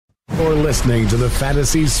You're listening to the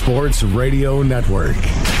Fantasy Sports Radio Network.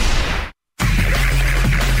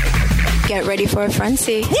 Get ready for a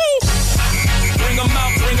frenzy. Woo! Bring 'em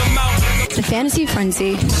out, bring 'em out. The Fantasy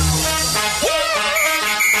Frenzy.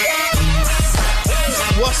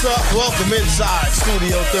 What's up? Welcome inside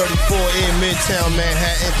Studio 34 in Midtown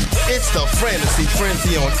Manhattan. It's the Fantasy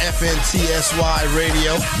Frenzy on FNTSY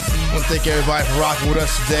Radio. I want to thank everybody for rocking with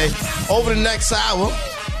us today. Over the next hour,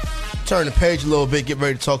 turn the page a little bit, get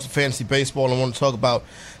ready to talk some fantasy baseball. I want to talk about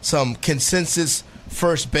some consensus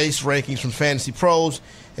first base rankings from Fantasy Pros.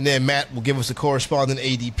 And then Matt will give us the corresponding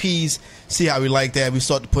ADPs, see how we like that. We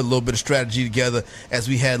start to put a little bit of strategy together as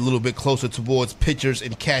we head a little bit closer towards pitchers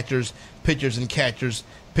and catchers, pitchers and catchers,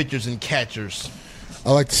 pitchers and catchers.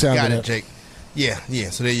 I like the sound of that. Got it, Jake. Yeah,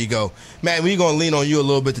 so there you go. Matt, we're going to lean on you a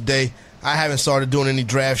little bit today. I haven't started doing any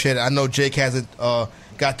drafts yet. I know Jake hasn't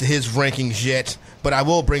got to his rankings yet, but I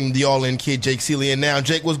will bring the all-in kid, Jake Seeley, in now.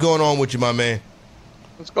 Jake, what's going on with you, my man?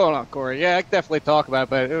 What's going on, Corey? Yeah, I can definitely talk about it,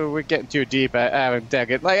 but we're getting too deep. I haven't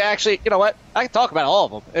dug it. Like, actually, you know what? I can talk about all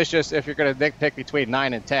of them. It's just if you're going to pick between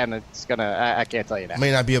 9 and 10, it's going to. I can't tell you that.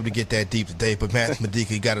 May not be able to get that deep today, but Matt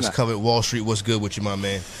Medica got us covered. Wall Street, what's good with you, my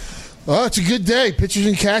man? Oh, it's a good day. Pitchers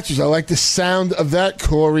and catchers. I like the sound of that,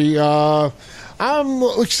 Corey. I'm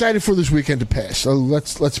excited for this weekend to pass. So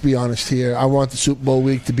let's be honest here. I want the Super Bowl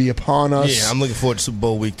week to be upon us. Yeah, I'm looking forward to Super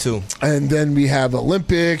Bowl week too. And then we have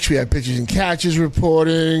Olympics. We have pitchers and catchers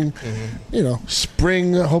reporting. Mm-hmm. You know,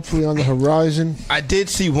 spring hopefully on the horizon. I did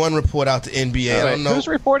see one report out to NBA. I don't know who's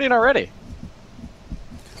reporting already.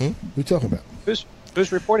 What are you talking about?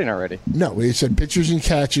 Who's reporting already? No, we said pitchers and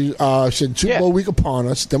catchers. Said Super Bowl week upon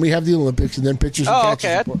us. Then we have the Olympics, and then pitchers and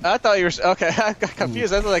catchers. Oh, okay. I thought you were okay. I got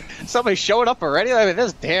confused. I was like, somebody showing up already. I mean, this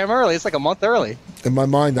is damn early. It's like a month early. In my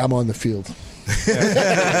mind, I'm on the field.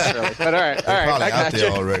 But all right. Probably I got out there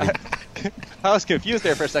you. already. I was confused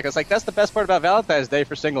there for a second. It's like that's the best part about Valentine's Day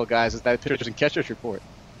for single guys is that pitchers and catchers report.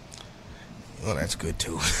 Well, that's good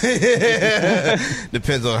too.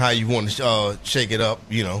 Depends on how you want to shake it up,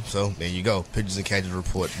 you know. So there you go. Pitchers and catchers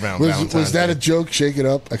report around Valentine's Was that Day. a joke? Shake it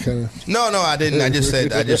up. I kind of. No, I didn't. I just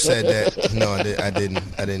said that. No, I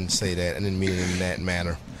didn't say that. I didn't mean it in that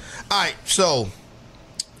manner. All right, so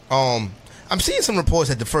I'm seeing some reports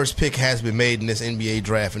that the first pick has been made in this NBA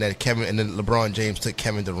draft, and that LeBron James took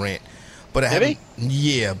Kevin Durant. But I haven't.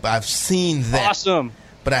 Yeah, but I've seen that. Awesome.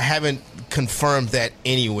 But I haven't confirmed that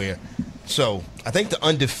anywhere. So I think the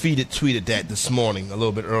Undefeated tweeted that this morning, a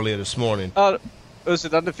little bit earlier this morning. Was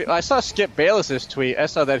it Undefeated? I saw Skip Bayless's tweet. I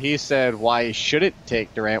saw that he said why he shouldn't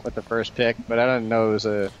take Durant with the first pick, but I didn't know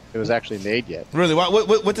it was actually made yet. Really?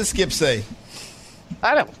 What did Skip say?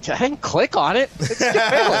 I didn't click on it. It's Skip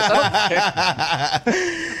Bayless.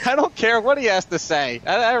 I don't care what he has to say.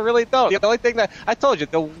 I really don't. The only thing that I told you,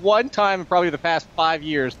 the one time in probably the past 5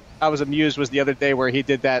 years I was amused was the other day where he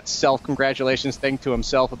did that self-congratulations thing to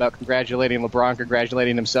himself about congratulating LeBron,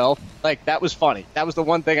 congratulating himself. Like, that was funny. That was the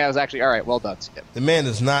one thing I was actually, all right, well done, Skip. The man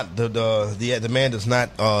is not the man is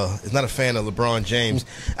not a fan of LeBron James.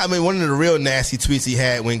 I mean, one of the real nasty tweets he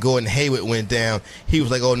had when Gordon Hayward went down, he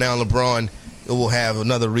was like, "Oh, now LeBron will have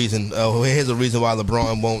another reason. Here's a reason why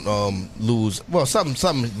LeBron won't lose." Well,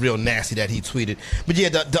 something real nasty that he tweeted. But yeah,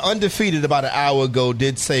 the Undefeated about an hour ago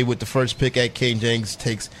did say with the first pick at King James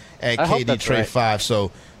takes at KD trade right. 5.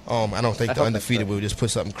 So I don't think the Undefeated will just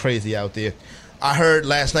put something crazy out there. I heard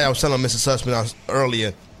last night, I was telling Mr. Sussman earlier,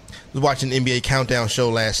 I was watching the NBA Countdown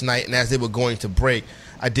show last night, and as they were going to break,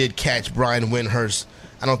 I did catch Brian Windhurst.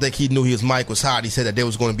 I don't think he knew his mic was hot. He said that there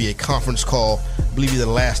was going to be a conference call, I believe either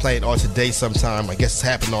last night or today sometime. I guess it's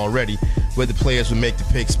happened already, where the players would make the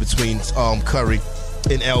picks between Curry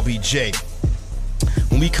and LBJ.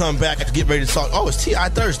 When we come back to get ready to talk, it's TI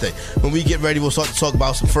Thursday. When we get ready, we'll start to talk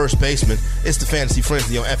about some first basemen. It's the Fantasy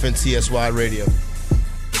Frenzy on FNTSY Radio.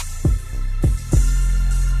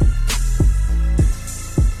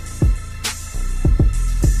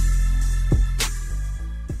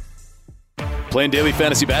 Playing daily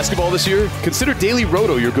fantasy basketball this year? Consider Daily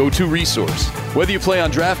Roto your go-to resource. Whether you play on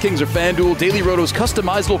DraftKings or FanDuel, Daily Roto's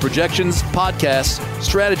customizable projections, podcasts,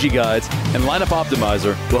 strategy guides, and lineup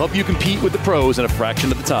optimizer will help you compete with the pros in a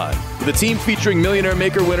fraction of the time. With a team featuring Millionaire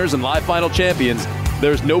Maker winners and live final champions,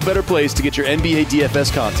 there's no better place to get your NBA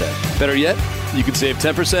DFS content. Better yet, you can save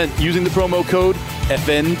 10% using the promo code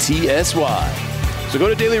FNTSY. So go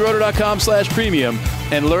to dailyroto.com/premium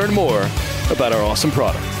and learn more about our awesome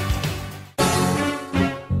product.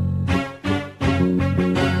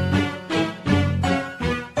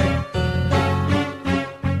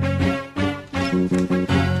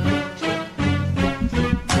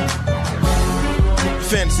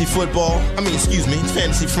 Fantasy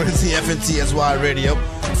Frenzy, FNTSY Radio.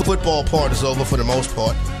 football part is over for the most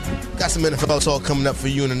part. Got some NFL talk coming up for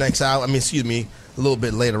you in the next hour. A little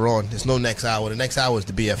bit later on. There's no next hour. The next hour is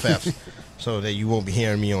the BFFs. So that you won't be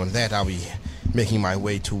hearing me on that. I'll be making my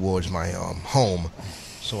way towards my home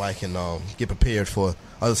so I can get prepared for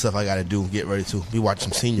other stuff I got to do, get ready to be watching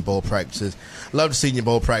some Senior Bowl practices. Love the Senior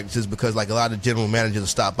Bowl practices because like a lot of general managers will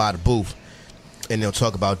stop by the booth and they'll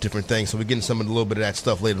talk about different things. So we're getting a little bit of that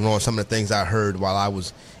stuff later on. Some of the things I heard while I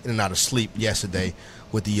was in and out of sleep yesterday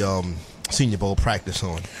with the Senior Bowl practice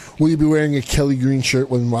on. Will you be wearing a Kelly Green shirt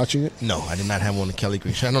when watching it? No, I did not have on the Kelly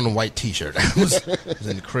Green shirt. I had on a white T-shirt. I was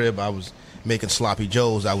in the crib. I was making sloppy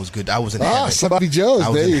joes. I was good. I was in heaven. Sloppy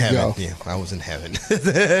joes. There you go. Yeah, I was in heaven.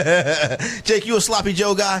 Jake, you a sloppy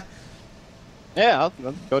joe guy? Yeah,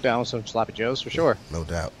 I'll go down with some sloppy joes for sure. No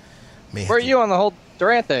doubt. Where are you on the whole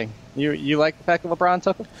Durant thing? You like the fact that LeBron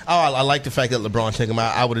took him? Oh, I like the fact that LeBron took him.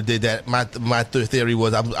 I would have did that. My theory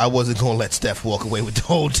was I wasn't going to let Steph walk away with the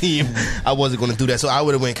whole team. I wasn't going to do that. So I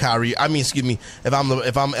would have went Kyrie. If I'm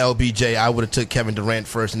LBJ, I would have took Kevin Durant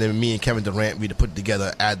first, and then me and Kevin Durant we'd have put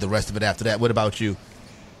together, add the rest of it after that. What about you?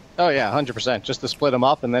 Oh, yeah, 100%. Just to split them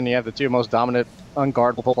up, and then you have the two most dominant,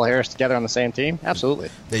 unguardable players together on the same team. Absolutely.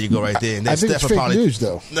 There you go right there. And then I think Steph it's fake news,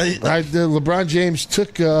 though. LeBron James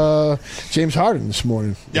took James Harden this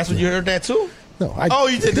morning. That's what you heard that, too? No,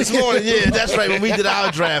 you did this morning. Yeah, that's right. When we did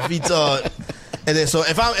our draft, he thought. And then, so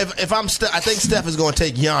I think Steph is going to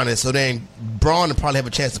take Giannis. So then Braun will probably have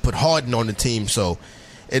a chance to put Harden on the team. So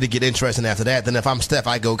it'll get interesting after that. Then if I'm Steph,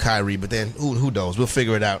 I go Kyrie. But then who knows? We'll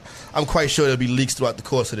figure it out. I'm quite sure there'll be leaks throughout the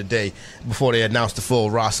course of the day before they announce the full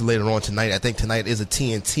roster later on tonight. I think tonight is a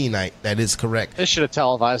TNT night. That is correct. They should have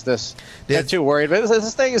televised this. They're too worried. But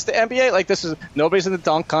this thing is the NBA. Like nobody's in the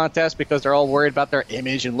dunk contest because they're all worried about their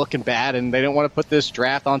image and looking bad, and they didn't want to put this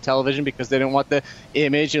draft on television because they didn't want the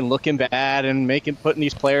image and looking bad and putting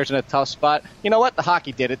these players in a tough spot. You know what? The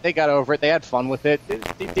hockey did it. They got over it. They had fun with it.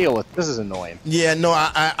 They deal with it. This is annoying. Yeah, no,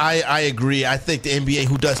 I agree. I think the NBA,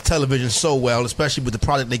 who does television so well, especially with the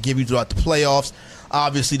product they give you throughout the playoffs,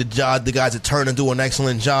 obviously the guys at Turner do an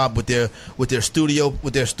excellent job with their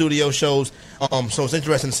studio shows. So it's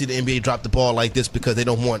interesting to see the NBA drop the ball like this because they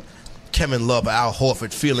don't want Kevin Love or Al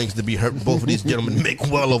Horford feelings to be hurt. Both of these gentlemen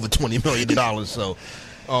make well over $20 million, so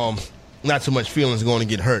not so much feelings going to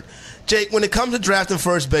get hurt. Jake, when it comes to drafting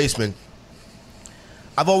first baseman,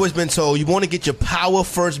 I've always been told you want to get your power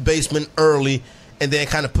first baseman early and then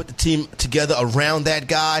kind of put the team together around that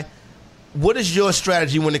guy. What is your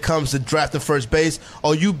strategy when it comes to drafting first base?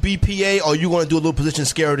 Are you BPA, or are you going to do a little position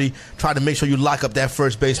security, try to make sure you lock up that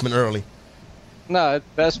first baseman early? No,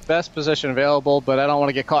 best position available, but I don't want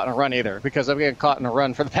to get caught in a run either because I'm getting caught in a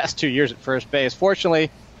run for the past 2 years at first base.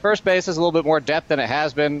 Fortunately, first base has a little bit more depth than it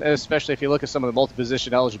has been, especially if you look at some of the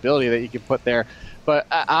multi-position eligibility that you can put there. But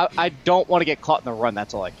I don't want to get caught in the run.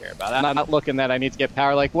 That's all I care about. I'm not looking that I need to get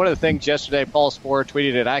power. Like one of the things yesterday, Paul Sporer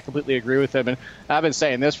tweeted it. I completely agree with him, and I've been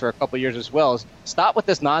saying this for a couple of years as well, is stop with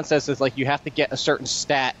this nonsense. It's like you have to get a certain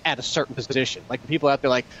stat at a certain position. Like the people out there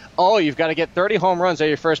like, oh, you've got to get 30 home runs at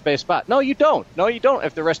your first base spot. No, you don't. No, you don't.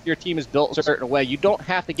 If the rest of your team is built a certain way, you don't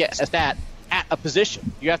have to get a stat at a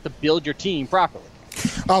position. You have to build your team properly.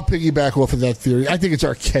 I'll piggyback off of that theory. I think it's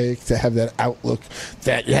archaic to have that outlook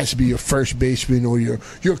that it has to be your first baseman or your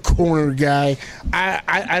corner guy.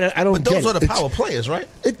 I don't. But those get are the power players, right?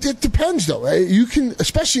 It depends, though. You can,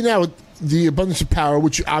 especially now with the abundance of power,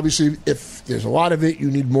 which obviously, if there's a lot of it, you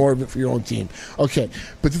need more of it for your own team. Okay,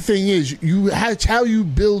 but the thing is, it's how you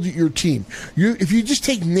build your team. If you just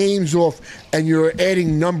take names off and you're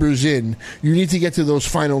adding numbers in, you need to get to those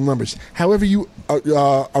final numbers. However you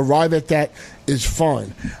arrive at that is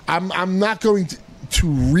fine. I'm not going to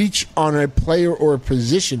reach on a player or a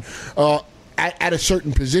position at a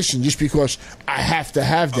certain position just because I have to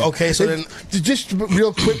have that. Okay, so then just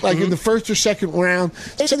real quick, like in the first or second round,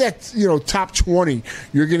 say that top 20,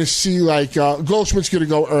 you're going to see like Goldschmidt's going to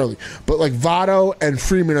go early, but like Votto and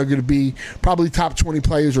Freeman are going to be probably top 20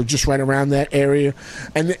 players or just right around that area,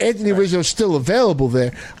 and Anthony Rizzo is still available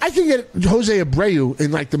there. I can get Jose Abreu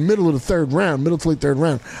in like the middle to late third round.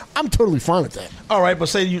 I'm totally fine with that. All right,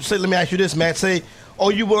 but let me ask you this, Matt. Say, are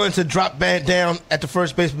you willing to drop back down at the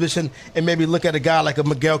first base position and maybe look at a guy like a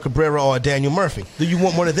Miguel Cabrera or a Daniel Murphy? Do you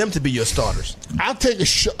want one of them to be your starters? I'll take a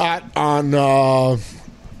shot on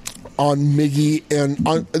Miggy,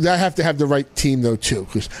 and I have to have the right team though too,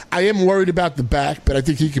 because I am worried about the back, but I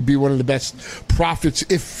think he could be one of the best prophets.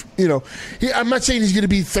 If I'm not saying he's going to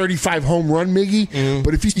be 35 home run Miggy,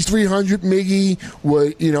 but if he's 300 Miggy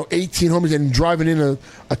with 18 homers and driving in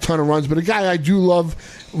a ton of runs, but a guy I do love.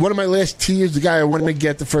 One of my last tiers, the guy I want to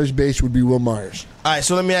get to first base would be Will Myers. All right,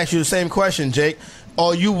 so let me ask you the same question, Jake.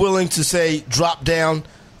 Are you willing to say drop down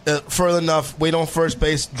further enough, wait on first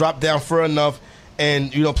base, drop down further enough,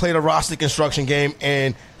 and play the roster construction game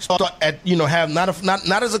and start at have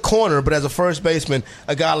not as a corner, but as a first baseman,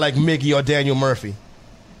 a guy like Miggy or Daniel Murphy.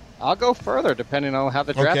 I'll go further depending on how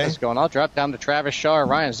the draft is going. I'll drop down to Travis Shaw or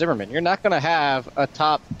Ryan Zimmerman. You're not going to have a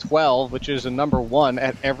top 12, which is a number 1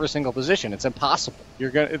 at every single position. It's impossible.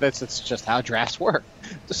 That's just how drafts work.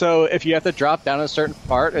 So if you have to drop down a certain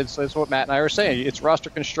part, it's what Matt and I were saying. It's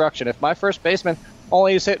roster construction. If my first baseman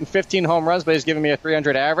only is hitting 15 home runs, but he's giving me a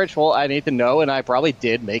 300 average, well, I need to know, and I probably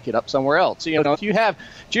did make it up somewhere else. If you have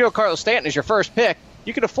Giancarlo Stanton as your first pick,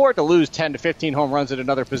 you can afford to lose 10 to 15 home runs at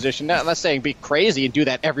another position. Now, I'm not saying be crazy and do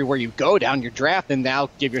that everywhere you go down your draft and now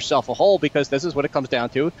give yourself a hole, because this is what it comes down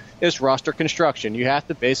to, is roster construction. You have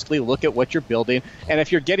to basically look at what you're building. And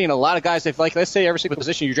if you're getting a lot of guys, let's say every single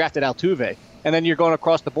position you drafted Altuve, and then you're going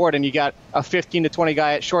across the board and you got a 15 to 20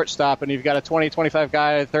 guy at shortstop and you've got a 20, 25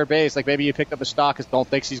 guy at third base, like maybe you picked up a stock because don't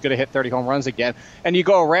think he's going to hit 30 home runs again, and you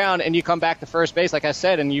go around and you come back to first base, like I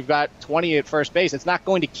said, and you've got 20 at first base, it's not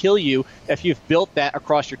going to kill you if you've built that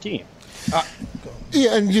across your team.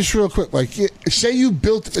 Yeah, and just real quick, say you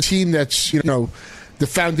built a team that's, the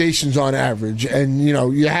foundation's on average, and,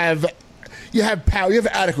 you have power, you have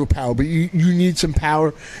adequate power, but you need some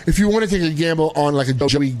power. If you want to take a gamble on like a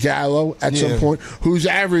Joey Gallo at some point, who's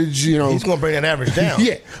average, he's going to bring that average down.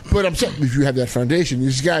 Yeah, but I'm saying if you have that foundation,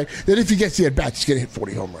 this guy, that if he gets the at bat, he's going to hit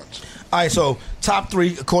 40 home runs. All right, so top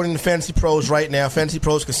 3 according to Fantasy Pros right now. Fantasy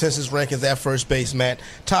Pros consensus rankings at first base, Matt.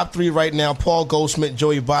 Top 3 right now: Paul Goldschmidt,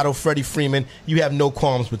 Joey Votto, Freddie Freeman. You have no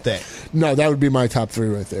qualms with that? No, that would be my top 3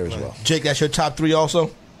 right there as well. Jake, that's your top 3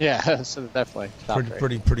 also? Yeah, so definitely.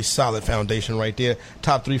 Pretty solid foundation right there.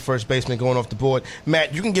 Top 3 first baseman going off the board.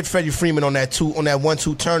 Matt, you can get Freddie Freeman on that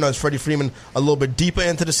 1-2 turn, or is Freddie Freeman a little bit deeper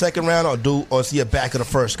into the second round, or is he a back of the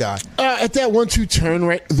first guy? At that 1-2 turn,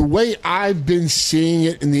 right, the way I've been seeing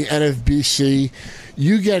it in the NFBC,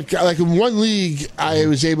 you get, like in one league, I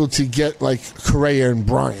was able to get like Correa and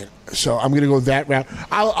Bryant. So I'm going to go that route.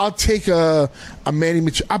 I'll take a Manny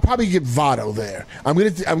Machado. I'll probably get Votto there. I'm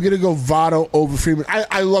going to go Votto over Freeman.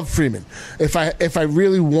 I love Freeman. If I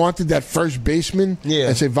really wanted that first baseman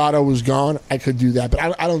and say Votto was gone, I could do that.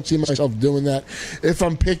 But I don't see myself doing that. If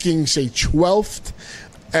I'm picking, say, 12th,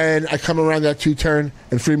 and I come around that 2 turn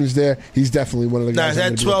and Freeman's there, he's definitely one of the guys. Now,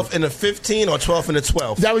 is that 12 in the 15 or 12 in the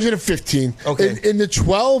 12? That was in the 15. Okay. In the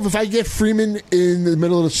 12, if I get Freeman in the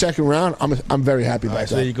middle of the second round, I'm very happy about that.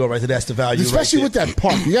 So there you go, right there. That's the value. Especially with that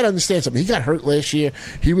park. You got to understand something. He got hurt last year.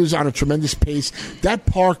 He was on a tremendous pace. That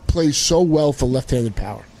park plays so well for left-handed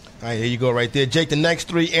power. All right, here you go right there. Jake, the next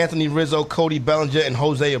 3, Anthony Rizzo, Cody Bellinger, and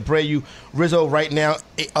Jose Abreu. Rizzo right now,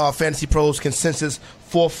 Fantasy Pros consensus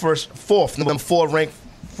fourth, number 4 ranked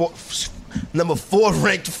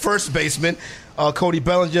first baseman. Cody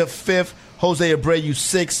Bellinger 5th, Jose Abreu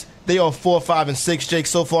 6th. They are 4, 5, and 6. Jake,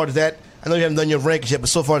 so far does that? I know you haven't done your rankings yet, but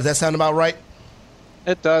so far does that sound about right?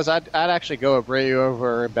 It does. I'd actually go Abreu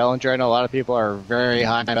over Bellinger. I know a lot of people are very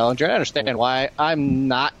high on Bellinger. I understand why. I'm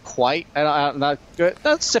not quite. I'm not good.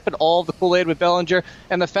 Not sipping all of the Kool-Aid with Bellinger.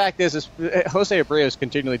 And the fact is Jose Abreu is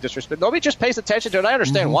continually disrespected. Nobody just pays attention to it. I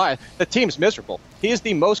understand why. The team's miserable. He is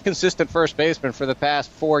the most consistent first baseman for the past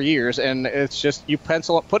 4 years, and it's just you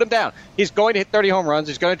put him down. He's going to hit 30 home runs.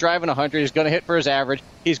 He's going to drive in 100. He's going to hit for his average.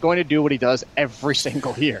 He's going to do what he does every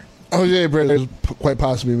single year. Jose Abreu is quite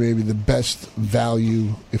possibly maybe the best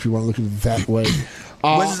value, if you want to look at it that way.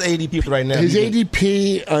 What's his ADP right now? His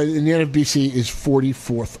ADP in the NFBC is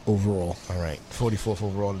 44th overall. All right, 44th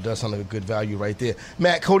overall. It does sound like a good value right there.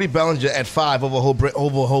 Matt, Cody Bellinger at 5 over Jose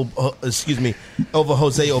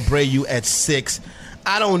Abreu at 6.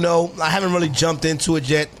 I don't know. I haven't really jumped into it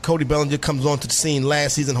yet. Cody Bellinger comes onto the scene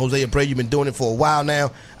last season. Jose Abreu, you've been doing it for a while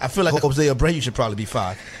now. I feel like Jose Abreu should probably be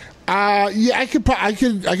 5. Yeah, I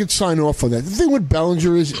could sign off on that. The thing with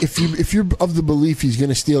Bellinger is if you're of the belief he's going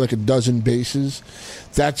to steal like a dozen bases,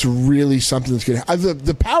 that's really something that's going to.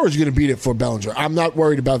 The power is going to beat it for Bellinger. I'm not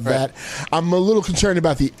worried about that. I'm a little concerned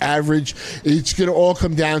about the average. It's going to all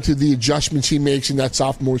come down to the adjustments he makes in that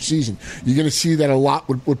sophomore season. You're going to see that a lot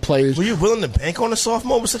with players. Were you willing to bank on a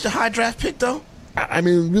sophomore with such a high draft pick, though? I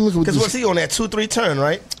mean, we look at because what's he on that 2-3 turn,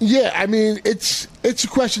 right? Yeah, I mean, it's a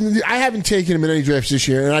question. I haven't taken him in any drafts this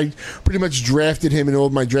year, and I pretty much drafted him in all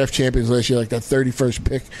of my draft champions last year, like that 31st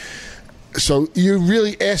pick. So you're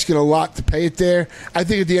really asking a lot to pay it there. I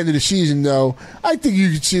think at the end of the season, though, I think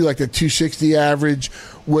you could see like the 260 average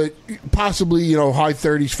with possibly high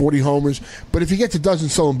 30s, 40 homers. But if he gets a dozen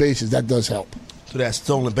stolen bases, that does help. So that's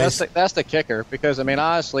stolen base. That's the kicker, because I mean,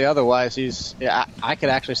 honestly, otherwise I could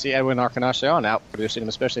actually see Edwin Encarnacion out producing him,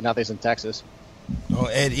 especially now that he's in Texas. Oh,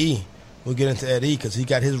 Ed E. we'll get into Eddie because we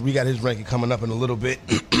got his ranking coming up in a little bit.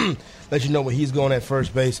 Let you know where he's going at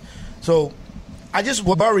first base. So I just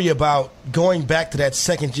worry about going back to that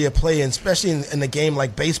second-year play, and especially in a game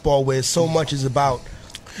like baseball where so much is about,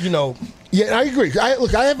 Yeah, I agree.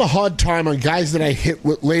 I have a hard time on guys that I hit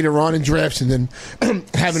with later on in drafts and then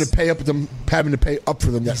having to pay up for them.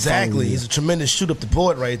 That exactly. He's a tremendous shoot up the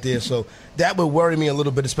board right there. So that would worry me a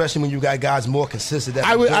little bit, especially when you got guys more consistent.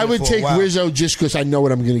 I would take Rizzo just because I know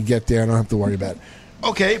what I'm going to get there. I don't have to worry about it.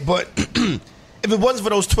 Okay, but if it wasn't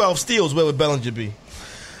for those 12 steals, where would Bellinger be?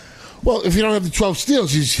 Well, if you don't have the 12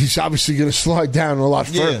 steals, he's obviously going to slide down a lot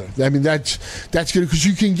further. I mean, that's good because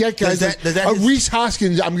you can get guys Rhys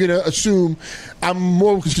Hoskins. I'm going to assume I'm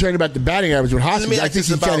more concerned about the batting average with Hoskins. I think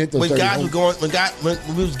he can't hit those. When guys were going,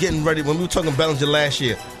 when we was getting ready, when we were talking Bellinger last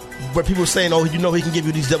year, where people were saying, "Oh, he can give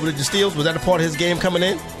you these double-digit steals." Was that a part of his game coming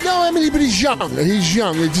in? No, I mean, but he's young. He's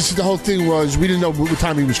young. The whole thing was we didn't know what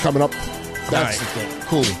time he was coming up. That's the thing.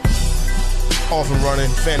 Cool. Off and running,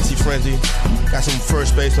 Fantasy Frenzy. Got some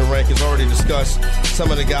first baseman rankings already discussed. Some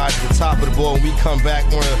of the guys at the top of the board. When we come back,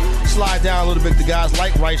 we're going to slide down a little bit. The guys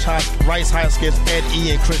like Rice Hoskins, Ed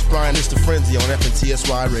E, and Chris Bryan. It's the Frenzy on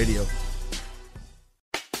FNTSY Radio.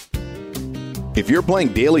 If you're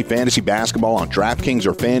playing daily fantasy basketball on DraftKings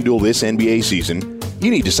or FanDuel this NBA season,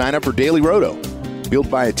 you need to sign up for Daily Roto. Built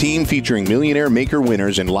by a team featuring millionaire maker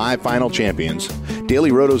winners and live final champions,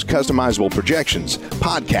 Daily Roto's customizable projections,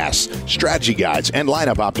 podcasts, strategy guides, and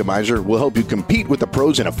lineup optimizer will help you compete with the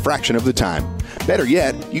pros in a fraction of the time. Better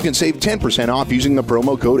yet, you can save 10% off using the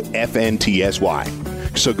promo code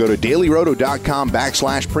FNTSY. So go to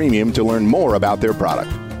dailyroto.com/premium to learn more about their product.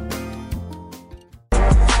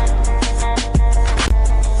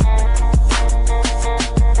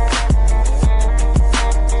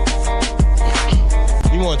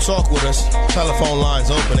 Talk with us. Telephone lines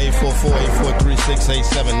open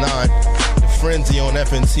 844-843-6879. The Frenzy on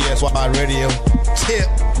FNTSY Radio. Tip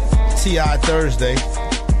TI Thursday.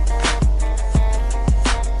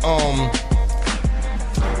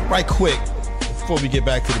 Right quick before we get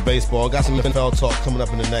back to the baseball, got some NFL talk coming up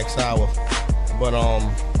in the next hour. But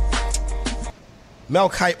Mel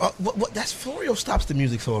Kiper, that's Florio stops the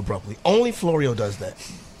music so abruptly. Only Florio does that.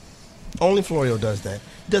 He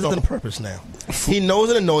does it on purpose now. He knows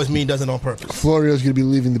it annoys me. He does it on purpose. Florio's going to be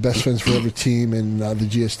leaving the Best Friends Forever team and the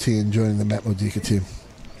GST and joining the Matt Modica team.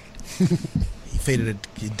 He faded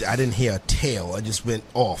I didn't hear a tail. I just went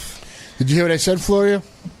off. Did you hear what I said, Florio?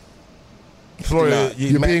 Florio,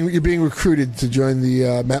 you're being recruited to join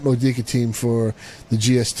the Matt Modica team for the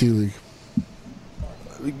GST League.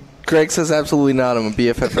 Greg says absolutely not. I'm a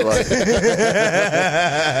BFF for life.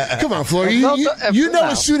 Come on, Florio. You know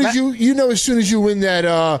as soon as you win that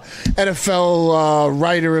NFL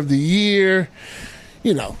Writer of the Year,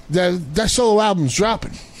 that solo album's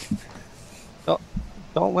dropping.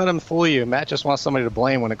 Don't let him fool you. Matt just wants somebody to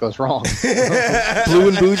blame when it goes wrong. Blue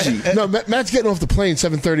and bougie. No, Matt's getting off the plane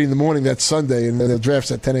 7:30 in the morning that Sunday, and the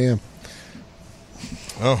draft's at 10 a.m.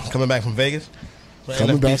 Oh, coming back from Vegas?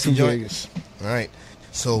 Coming back from Vegas. All right.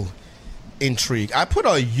 So, intrigue. I put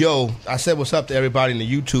I said what's up to everybody in the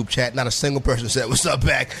YouTube chat. Not a single person said what's up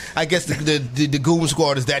back. I guess the Goon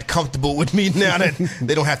Squad is that comfortable with me now that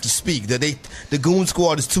they don't have to speak. The Goon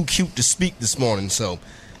Squad is too cute to speak this morning, so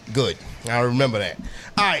good. I remember that.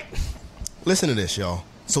 All right. Listen to this, y'all.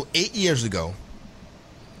 So 8 years ago,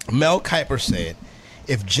 Mel Kiper said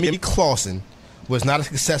if Jimmy Clausen was not a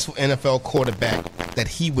successful NFL quarterback, that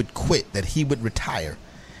he would quit, that he would retire.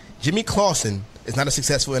 Jimmy Clausen is not a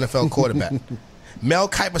successful NFL quarterback. Mel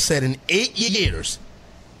Kiper said in 8 years,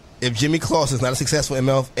 if Jimmy Clausen is not a successful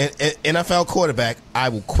NFL quarterback, I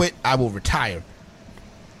will quit, I will retire.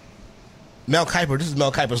 Mel Kiper, this is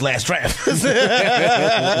Mel Kiper's last draft. He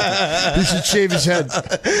should shave his head.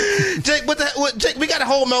 Jake, Jake, we got to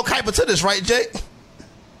hold Mel Kiper to this, right, Jake?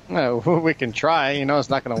 No, we can try. It's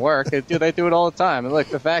not going to work. They do it all the time. And look,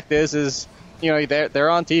 the fact is they're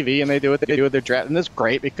on TV and they do what they do with their draft, and it's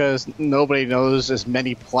great because nobody knows as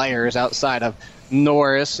many players outside of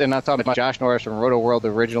Norris, and I'm talking about Josh Norris from Roto World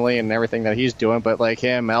originally and everything that he's doing, but like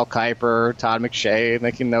him, Mel Kiper, Todd McShay, and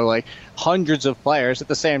they can know like hundreds of players at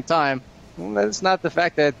the same time. It's not the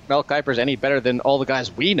fact that Mel Kiper's any better than all the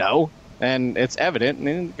guys we know, and it's evident.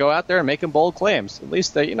 And go out there and make bold claims. At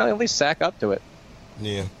least sack up to it.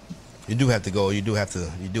 Yeah. You do have to go. You do have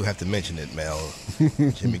to mention it, Mel.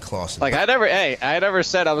 Jimmy Clausen. Like I never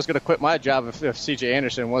said I was going to quit my job if C.J.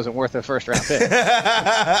 Anderson wasn't worth a first-round pick.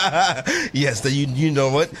 Yes, you know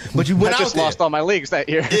what? But you went out there. I just lost all my leagues that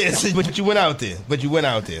year. Yes, but you went out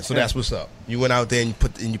there. So that's what's up. You went out there and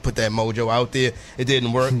you put that mojo out there. It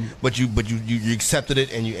didn't work, but you accepted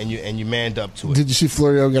it and you manned up to it. Did you see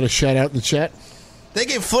Florio got a shout out in the chat? They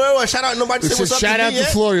gave Florio a shout out. Nobody said what's up. Shout to out me to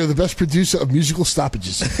yet? Florio, the best producer of musical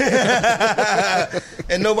stoppages.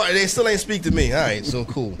 And they still ain't speak to me. All right, so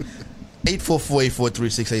cool.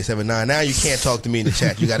 844-843-6879. Now you can't talk to me in the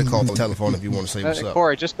chat. You got to call the telephone if you want to say what's up.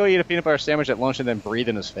 Corey, just go eat a peanut butter sandwich at lunch and then breathe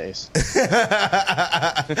in his face.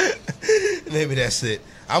 Maybe that's it.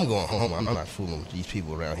 I'm going home. I'm not fooling with these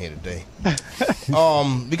people around here today.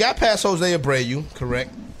 We got past Jose Abreu,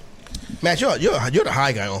 correct? Matt, you're the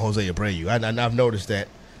high guy on Jose Abreu. I've noticed that.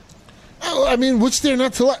 Oh, I mean, what's there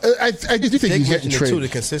not to like? I do think he's getting traded. Too, the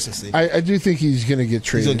consistency. I do think he's going to get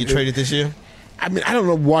traded. He's going to get traded this year? I mean, I don't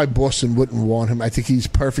know why Boston wouldn't want him. I think he's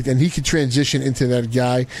perfect, and he could transition into that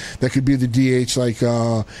guy that could be the DH like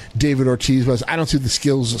David Ortiz was. I don't see the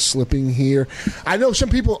skills slipping here. I know some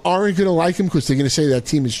people aren't going to like him because they're going to say that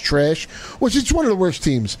team is trash, which is one of the worst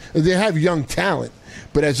teams. They have young talent,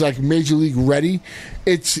 but as like Major League ready,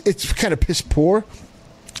 it's kind of piss poor.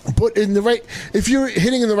 But if you're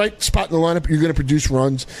hitting in the right spot in the lineup, you're going to produce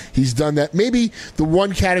runs. He's done that. Maybe the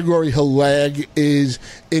one category he'll lag is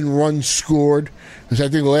in runs scored, because I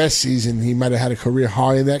think last season he might have had a career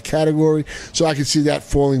high in that category. So I could see that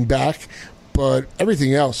falling back. But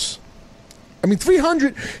everything else, I mean,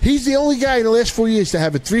 300. He's the only guy in the last 4 years to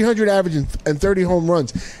have a 300 average and 30 home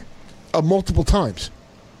runs multiple times.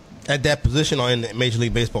 At that position or in the Major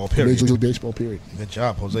League Baseball period? Major League Baseball period. Good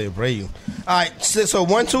job, Jose Abreu. All right, so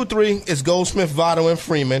 1, 2, 3 is Goldsmith, Votto, and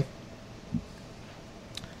Freeman.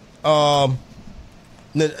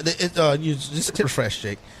 You just refresh,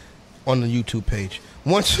 Jake, on the YouTube page.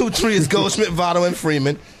 1, 2, 3 is Goldsmith, Votto, and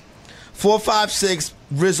Freeman. 4, 5, 6,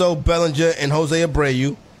 Rizzo, Bellinger, and Jose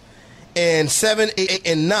Abreu. And 7, 8,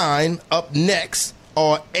 and 9 up next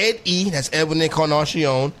are Ed E. That's Edwin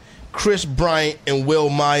Encarnacion, Chris Bryant, and Will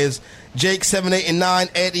Myers. Jake, 7, 8, and 9,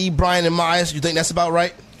 Ed E., Bryant, and Myers. You think that's about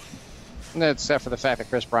right? Except for the fact that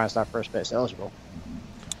Chris Bryant's not first base eligible.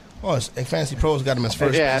 Oh, and Fantasy Pros got him as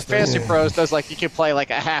first base. Yeah, Fantasy Pros does you can play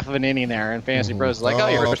like a half of an inning there, and Fantasy Pros is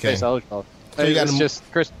you're first base eligible. So it's just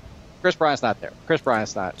Chris Bryant's not there. Chris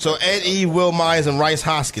Bryant's not. So Ed E., Will Myers, and Rhys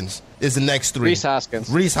Hoskins is the next three. Rhys Hoskins.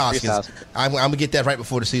 I'm going to get that right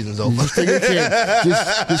before the season's over. Just take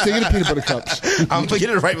the peanut butter cups. I'm going to get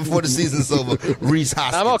it right before the season's over. Rhys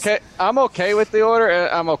Hoskins. I'm okay with the order.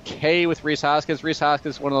 I'm okay with Rhys Hoskins. Rhys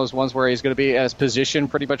Hoskins is one of those ones where he's going to be as position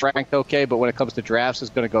pretty much ranked okay, but when it comes to drafts, is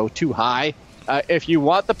going to go too high. If you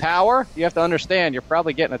want the power, you have to understand you're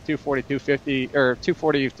probably getting a 240, 250, or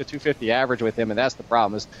 240 to 250 average with him, and that's the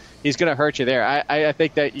problem. Is he's going to hurt you there. I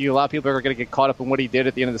think that a lot of people are going to get caught up in what he did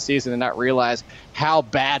at the end of the season and not realize how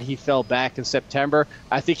bad he fell back in September.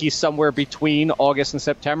 I think he's somewhere between August and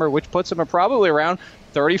September, which puts him at probably around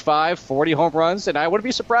 35, 40 home runs, and I wouldn't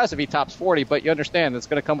be surprised if he tops 40, but you understand it's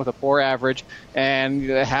going to come with a poor average, and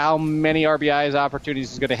how many RBIs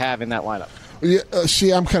opportunities he's going to have in that lineup. Yeah,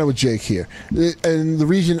 see, I'm kind of with Jake here, and the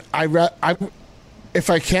reason if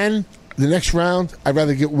I can, the next round, I'd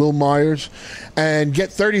rather get Will Myers and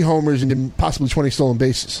get 30 homers and possibly 20 stolen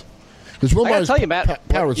bases. Because Will Myers, I gotta tell you,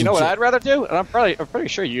 Matt, you know what I'd rather do, and I'm pretty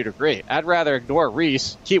sure you'd agree. I'd rather ignore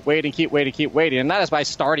Rhys, keep waiting, and not as my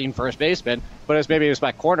starting first baseman, but as maybe as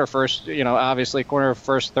my corner first. Obviously, corner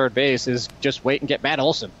first, third base is just wait and get Matt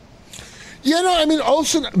Olson. Yeah, no, I mean,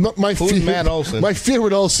 Olson, my fear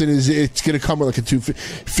with Olson is it's going to come with like a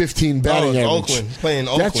 215 batting average. Playing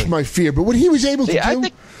Oakland. That's my fear. But what he was able to do...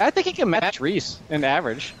 I think he can match Rhys in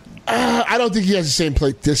average. I don't think he has the same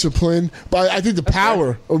plate discipline, but I think the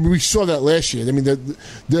power, we saw that last year. I mean,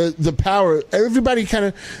 the power,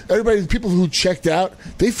 the people who checked out,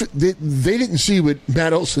 they didn't see what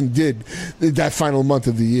Matt Olson did that final month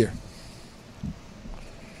of the year.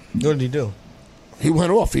 What did he do? He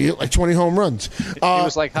went off. He hit like 20 home runs. He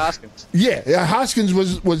was like Hoskins. Yeah, Hoskins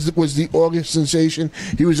was the August sensation.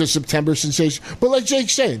 He was a September sensation. But like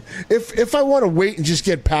Jake's saying, if I want to wait and just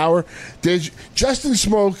get power, there's Justin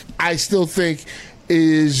Smoke. I still think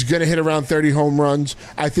is going to hit around 30 home runs.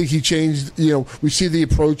 I think he changed. We see the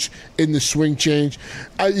approach in the swing change.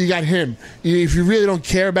 You got him. If you really don't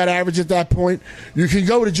care about average at that point, you can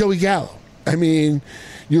go to Joey Gallo. I mean,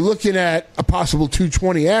 you're looking at a possible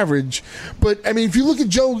 220 average. But, I mean, if you look at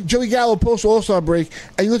Joey Gallo post All-Star break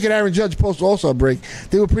and you look at Aaron Judge post All-Star break,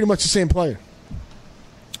 they were pretty much the same player.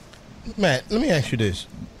 Matt, let me ask you this.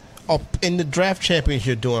 In the draft champions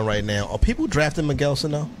you're doing right now, are people drafting Miguel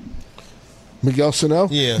Sano? Miguel Sano?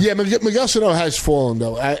 Yeah. Miguel Sano has fallen,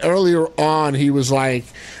 though. Earlier on, he was like,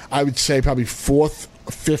 I would say probably 4th,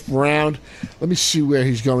 5th round. Let me see where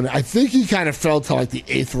he's going. I think he kind of fell to like the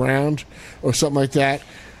 8th round or something like that.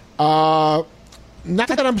 Not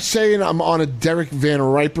that I'm saying I'm on a Derek Van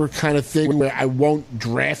Riper kind of thing where I won't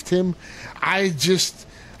draft him. I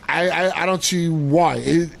don't see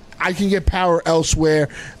why. I can get power elsewhere,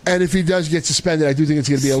 and if he does get suspended, I do think it's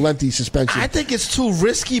going to be a lengthy suspension. I think it's too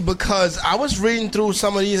risky because I was reading through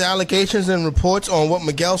some of these allegations and reports on what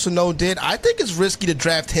Miguel Sano did. I think it's risky to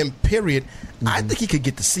draft him, period. I think he could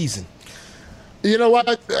get the season. You know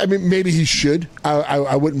what? I mean, maybe he should.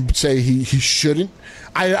 I wouldn't say he shouldn't.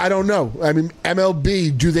 I don't know. I mean,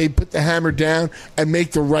 MLB, do they put the hammer down and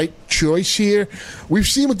make the right choice here? We've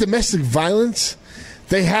seen with domestic violence,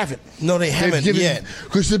 they haven't. No, they haven't yet.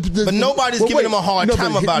 But nobody's giving them a hard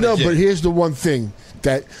time about it. No, but here's the one thing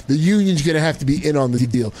that the union's going to have to be in on the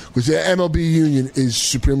deal because the MLB union is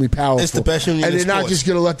supremely powerful. It's the best union and in they're not sports. just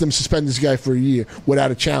going to let them suspend this guy for a year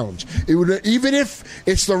without a challenge. It would, even if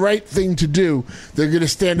it's the right thing to do, they're going to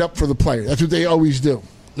stand up for the player. That's what they always do.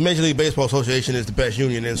 The Major League Baseball Association is the best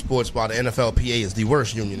union in sports, while the NFLPA is the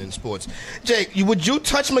worst union in sports. Jake, would you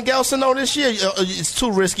touch Miguel Sano this year? It's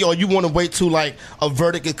too risky, or you want to wait till like a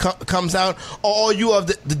verdict comes out, or are you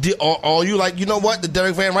like, you know what, the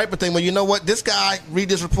Derek Van Riper thing? Well, you know what, this guy, read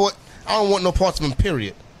this report, I don't want no parts of him.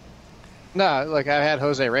 Period. No, look, I had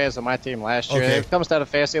Jose Reyes on my team last year. Okay. It comes down to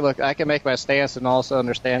fantasy. Look, I can make my stance and also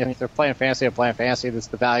understand if they're playing fantasy, I'm playing fantasy. That's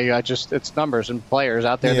the value. It's numbers and players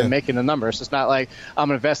out there that are making the numbers. It's not like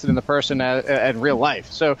I'm invested in the person in real life.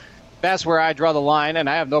 So that's where I draw the line, and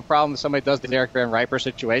I have no problem if somebody does the Derek Van Riper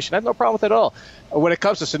situation. I have no problem with it at all. When it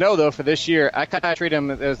comes to Sano, though, for this year, I kind of treat him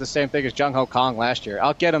as the same thing as Jung Ho Kong last year.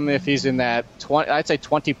 I'll get him if he's in that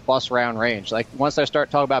 20-plus round range. Like, once I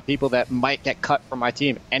start talking about people that might get cut from my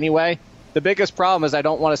team anyway, the biggest problem is I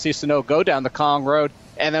don't want to see Sano go down the Kong road,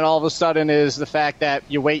 and then all of a sudden is the fact that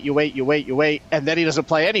you wait, and then he doesn't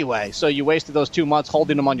play anyway. So you wasted those 2 months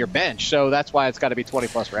holding him on your bench. So that's why it's got to be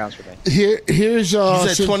 20-plus rounds for me. Here's you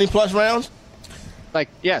said 20-plus rounds? Like,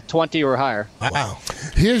 20 or higher. Wow.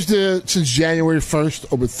 Here's since January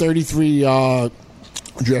 1st, over 33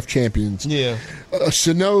 draft champions. Yeah.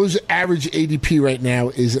 Sano's average ADP right now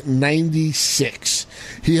is 96.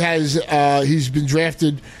 He's been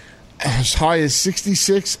drafted as high as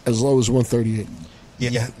 66, as low as 138.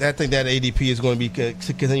 Yeah, I think that ADP is going to be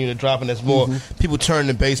continuing to drop, and as more people turn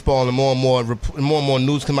to baseball and more and more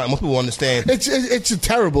news come out, most people understand. It's a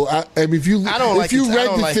terrible. I mean, if you read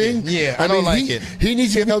the thing, I don't like it. He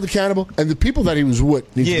needs to get held accountable, and the people that he was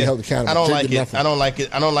with need to be held accountable. I don't like it. I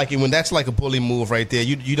don't like it when that's like a bully move right there.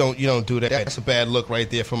 You don't do that. That's a bad look right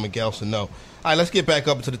there from Miguel Sano. All right, let's get back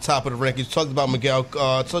up to the top of the rankings. Talked about Miguel.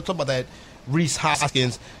 Talk about that Reese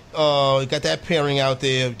Hoskins. Got that pairing out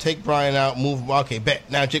there. Take Brian out, move. Okay, bet.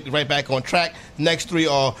 Now right back on track. Next three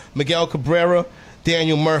are Miguel Cabrera,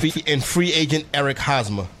 Daniel Murphy, and free agent Eric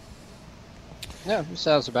Hosmer. Yeah,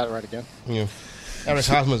 sounds about right again. Yeah. Eric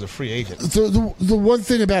Hosmer is a free agent. The one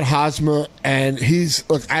thing about Hosmer, and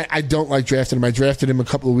I don't like drafting him. I drafted him a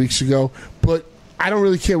couple of weeks ago, but I don't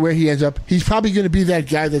really care where he ends up. He's probably going to be that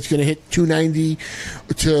guy that's going to hit 290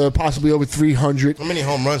 to possibly over 300. How many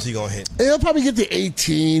home runs he going to hit? He'll probably get to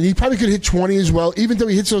 18. He probably could hit 20 as well. Even though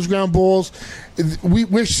he hits those ground balls,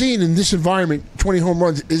 we're seeing in this environment 20 home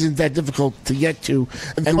runs isn't that difficult to get to.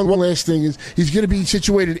 And one last thing is he's going to be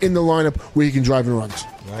situated in the lineup where he can drive and runs.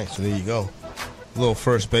 Nice. So there you go. A little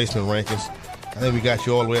first baseman rankings. I think we got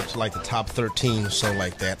you all the way up to like the top 13 or so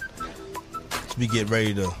like that. So we get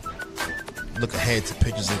ready to look ahead to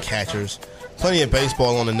pitchers and catchers. Plenty of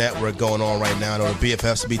baseball on the network going on right now. I know the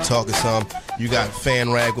BFFs will be talking some. You got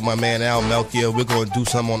Fan Rag with my man Al Melchior. We're going to do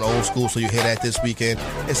some on Old School, so you hear that this weekend.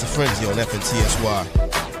 It's a frenzy on FNTSY.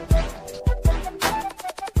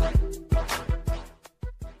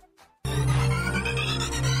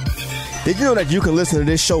 Did you know that you can listen to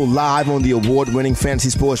this show live on the award-winning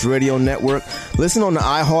Fantasy Sports Radio Network? Listen on the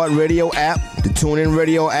iHeartRadio app, the TuneIn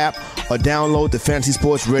Radio app, or download the Fantasy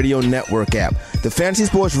Sports Radio Network app. The Fantasy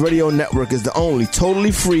Sports Radio Network is the only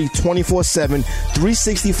totally free 24/7,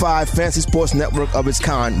 365 Fantasy Sports Network of its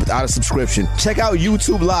kind without a subscription. Check out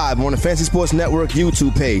YouTube Live on the Fantasy Sports Network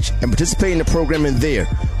YouTube page and participate in the programming there,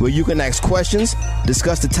 where you can ask questions,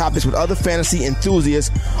 discuss the topics with other fantasy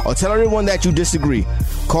enthusiasts, or tell everyone that you disagree.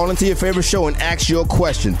 Call into your favorite show and ask your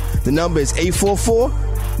question. The number is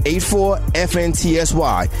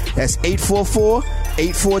 844-84-FNTSY. That's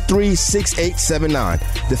 844-843-6879.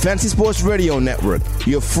 The Fantasy Sports Radio Network,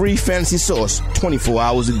 your free fantasy source 24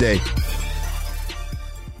 hours a day.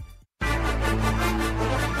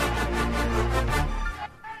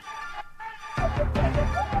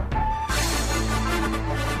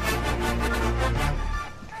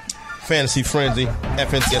 Fantasy Frenzy,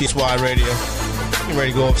 FNTSY Radio. Getting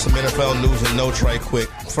ready to go over some NFL news and notes right quick.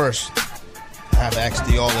 First, I have to ask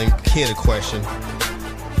the all-in kid a question.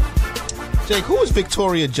 Jake, who is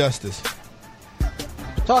Victoria Justice?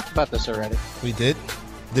 We talked about this already. We did?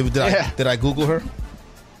 Did I Google her?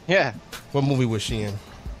 Yeah. What movie was she in?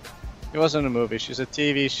 It wasn't a movie. She was a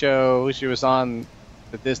TV show. She was on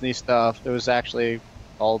the Disney stuff. It was actually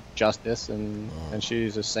called Justice, and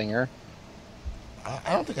she's a singer.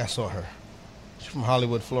 I don't think I saw her. She's from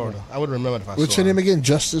Hollywood, Florida. I would remember if I saw her. What's her name again?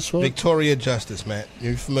 Justice what? Victoria Justice, Matt.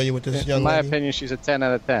 You familiar with this young lady? In my opinion, she's a 10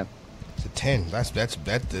 out of 10. It's a 10.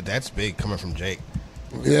 That's big coming from Jake.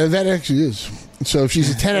 Yeah, that actually is. So if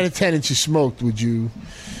she's a 10 out of 10 and she smoked, would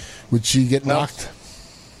she get knocked?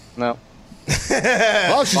 No.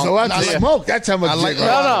 Oh, she's allowed to smoke. That's how much.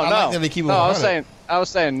 No. I was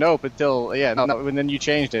saying nope until and then you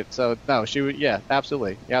changed it. So no, she would. Yeah,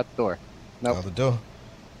 absolutely. Yeah, out the door. Nope. Out the door.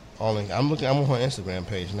 I'm on her Instagram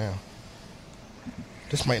page now.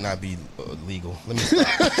 This might not be legal. Let me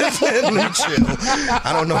stop. Let me chill.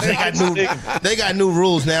 I don't know. They got new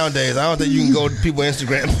rules nowadays. I don't think you can go to people's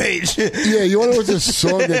Instagram page. Yeah, you want to watch a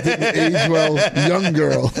song that didn't age well? Young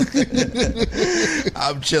girl.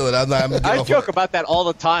 I'm chilling. I joke about that all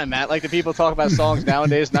the time, Matt. Like the people talk about songs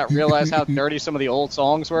nowadays, not realize how dirty some of the old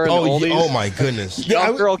songs were. Oh my goodness.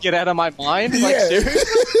 Young girl, get out of my mind. Like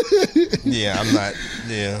seriously? Yeah, I'm not.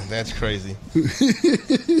 Yeah, that's crazy.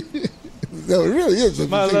 No, it really is.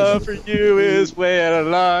 My love for you is way out of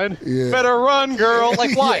line. Yeah. Better run, girl.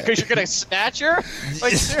 Like, why? Because you're going to snatch her?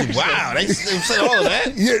 Like, seriously. Wow, they said all of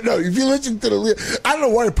that? Yeah, no, if you listen to the... I don't know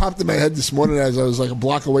why it popped in my head this morning as I was like a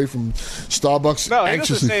block away from Starbucks. No, he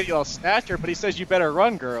doesn't say you'll snatch her, but he says you better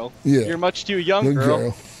run, girl. Yeah. You're much too young,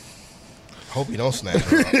 girl. Hope you don't snatch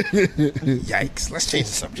her up. Yikes. Let's change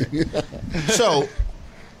the subject. So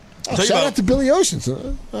shout out to Billy Ocean.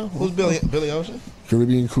 Who's Billy Ocean?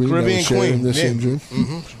 Caribbean Queen. Caribbean Queen. This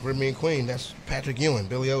Caribbean Queen. That's Patrick Ewing,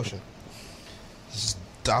 Billy Ocean. This is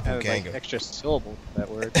doppelganger. Like extra syllable that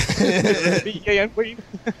word. Caribbean Queen.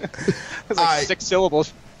 It's like 6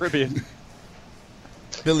 syllables. Caribbean.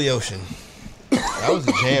 Billy Ocean. That was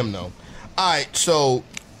a jam, though. All right, so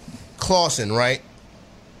Clausen, right?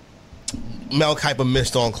 Mel Kiper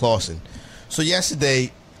missed on Clausen. So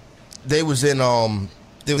yesterday, they was in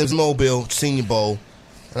Mobile Senior Bowl,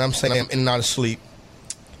 and I'm saying I'm in and out of sleep.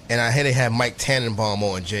 And I had to have Mike Tannenbaum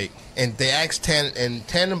on, Jake. And they asked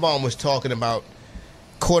Tannenbaum was talking about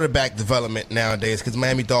quarterback development nowadays because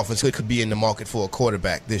Miami Dolphins could be in the market for a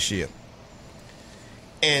quarterback this year.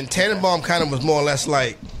 And Tannenbaum kind of was more or less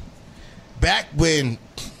like, back when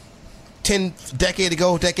decade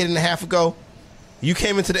and a half ago, you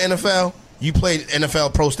came into the NFL, you played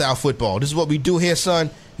NFL pro-style football. This is what we do here, son.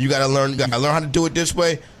 You got to learn how to do it this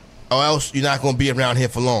way, or else you're not going to be around here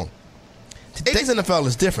for long. Today's NFL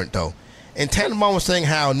is different, though. And Tannenbaum was saying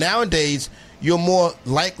how nowadays you're more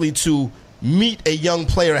likely to meet a young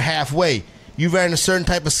player halfway. You ran a certain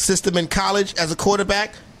type of system in college as a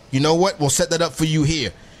quarterback. You know what? We'll set that up for you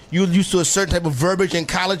here. You're used to a certain type of verbiage in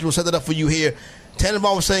college. We'll set that up for you here.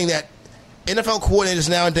 Tannenbaum was saying that NFL coordinators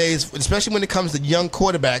nowadays, especially when it comes to young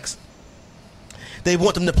quarterbacks, they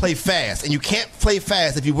want them to play fast. And you can't play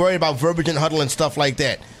fast if you're worried about verbiage and huddle and stuff like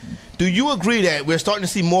that. Do you agree that we're starting to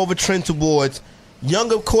see more of a trend towards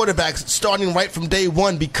younger quarterbacks starting right from day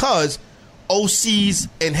one because OCs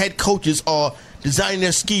and head coaches are designing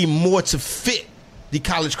their scheme more to fit the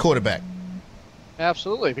college quarterback?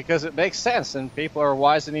 Absolutely, because it makes sense, and people are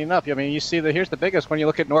wisening up. I mean, you see that here's the biggest when you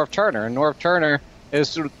look at Norv Turner, and Norv Turner is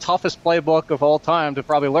sort of the toughest playbook of all time to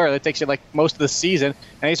probably learn. It takes you like most of the season,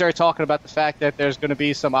 and he's already talking about the fact that there's going to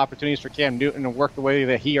be some opportunities for Cam Newton to work the way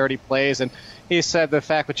that he already plays, and he said the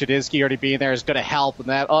fact that Chudinski already being there is going to help and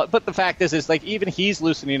that. But the fact is like even he's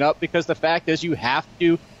loosening up because the fact is you have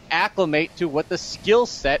to acclimate to what the skill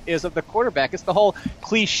set is of the quarterback. It's the whole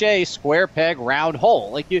cliche square peg round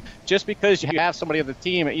hole. Like just because you have somebody on the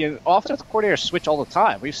team, offensive coordinators switch all the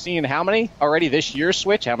time. We've seen how many already this year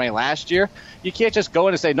switch, how many last year. You can't just go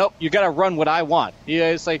in and say, nope, you got to run what I want.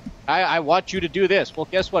 It's like I want you to do this. Well,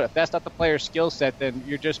 guess what? If that's not the player's skill set, then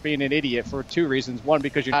you're just being an idiot for 2 reasons. 1,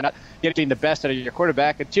 because you're not getting the best out of your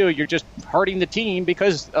quarterback, and 2, you're just hurting the team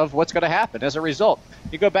because of what's going to happen as a result.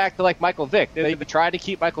 You go back to like Michael Vick. Did they try to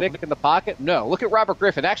keep Michael Vick in the pocket? No. Look at Robert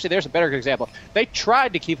Griffin. Actually, there's a better example. They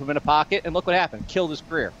tried to keep him in a pocket, and look what happened. Killed his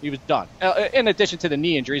career. He was done. In addition to the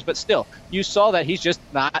knee injuries, but still, you saw that he's just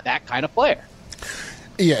not that kind of player.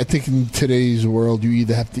 Yeah, I think in today's world, you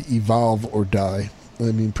either have to evolve or die. I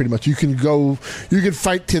mean, pretty much, you can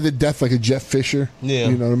fight to the death like a Jeff Fisher. Yeah.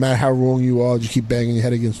 No matter how wrong you are, just keep banging your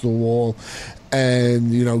head against the wall.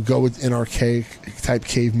 and go with an archaic type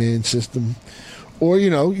caveman system, or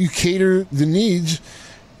you cater the needs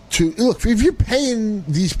to look. If you're paying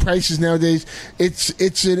these prices nowadays,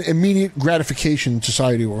 it's an immediate gratification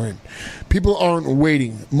society we're in. People aren't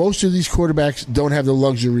waiting. Most of these quarterbacks don't have the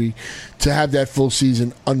luxury to have that full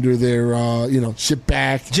season under their sit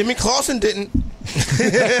back. Jimmy Clausen didn't.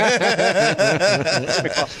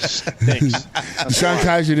 Deshaun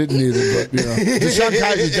Kaiser didn't either, but Deshaun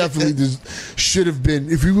Kaiser definitely should have been.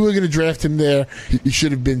 If we were going to draft him there, he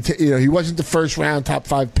should have been. He wasn't the first round top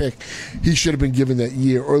 5 pick. He should have been given that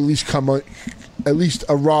year, or at least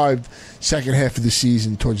arrived second half of the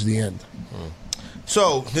season towards the end.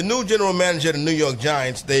 So the new general manager of the New York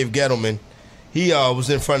Giants, Dave Gettleman, he was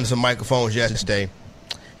in front of some microphones yesterday,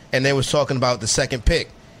 and they was talking about the second pick,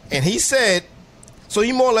 and he said. So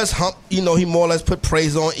he more or less put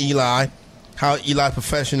praise on Eli, how Eli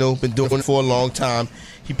professional, been doing it for a long time.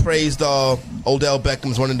 He praised Odell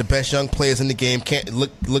Beckham as one of the best young players in the game.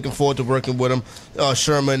 Looking forward to working with him.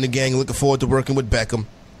 Sherman and the gang looking forward to working with Beckham.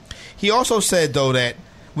 He also said, though, that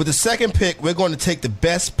with the second pick, we're going to take the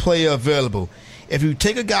best player available. If you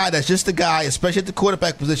take a guy that's just a guy, especially at the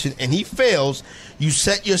quarterback position, and he fails, you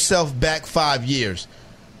set yourself back 5 years.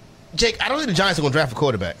 Jake, I don't think the Giants are going to draft a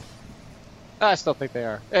quarterback. I still think they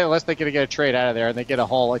are. Unless they're going to get a trade out of there and they get a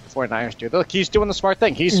haul like the 49ers do. Look, he's doing the smart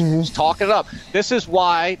thing. He's talking it up. This is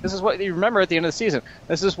what you remember at the end of the season.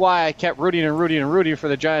 This is why I kept rooting for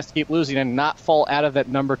the Giants to keep losing and not fall out of that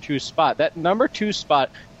number 2 spot. That number 2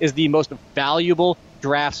 spot is the most valuable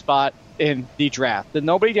draft spot in the draft.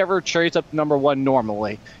 Nobody ever trades up to number 1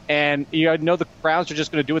 normally. And the Browns are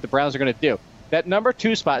just going to do what the Browns are going to do. That number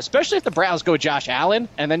 2 spot, especially if the Browns go Josh Allen,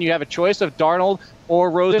 and then you have a choice of Darnold or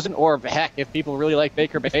Rosen, or heck, if people really like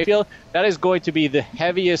Baker Mayfield, that is going to be the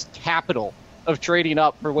heaviest capital of trading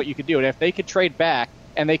up for what you could do. And if they could trade back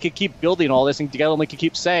and they could keep building all this, and Gettleman could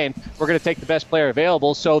keep saying, we're going to take the best player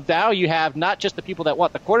available. So now you have not just the people that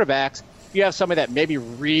want the quarterbacks, you have somebody that maybe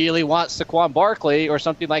really wants Saquon Barkley or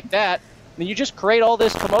something like that. Then you just create all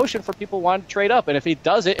this commotion for people wanting to trade up. And if he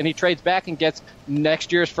does it and he trades back and gets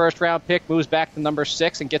next year's first-round pick, moves back to number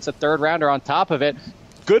 6 and gets a third-rounder on top of it,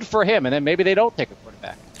 good for him. And then maybe they don't take a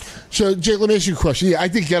quarterback. So, Jake, let me ask you a question. Yeah, I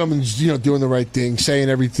think Gettleman's doing the right thing, saying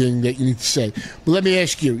everything that you need to say. But let me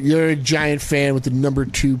ask you, you're a Giant fan with the number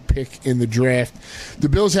 2 pick in the draft. The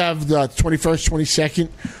Bills have the 21st, 22nd.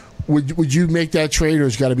 Would you make that trade, or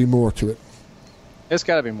has got to be more to it? There's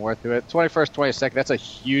got to be more to it. 21st, 22nd, that's a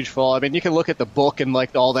huge fall. I mean, you can look at the book and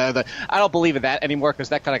like all that. I don't believe in that anymore because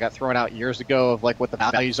that kind of got thrown out years ago of like what the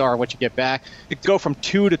values are and what you get back. You go from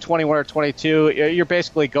 2 to 21 or 22, you're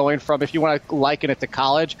basically going from, if you want to liken it to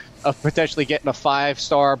college, of potentially getting a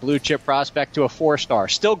 5-star blue chip prospect to a 4-star.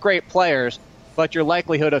 Still great players, but your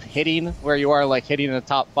likelihood of hitting where you are, like hitting in the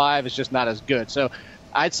top 5, is just not as good. So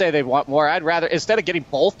I'd say they want more. I'd rather, instead of getting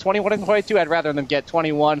both 21 and 22, I'd rather them get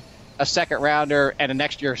 21, a second rounder, and a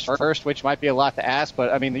next year's first, which might be a lot to ask.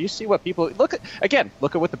 But I mean, you see what people look at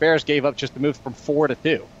what the Bears gave up just to move from 4 to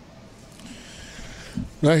 2.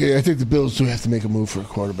 I think the Bills do have to make a move for a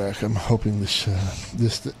quarterback. I'm hoping this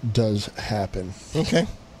does happen. Okay,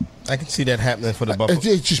 I can see that happening for the Buffalo.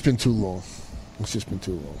 It's just been too long.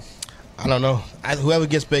 I don't know. Whoever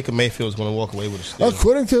gets Baker Mayfield is going to walk away with a steal.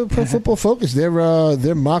 According to Pro Football Focus,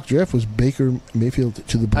 their mock draft was Baker Mayfield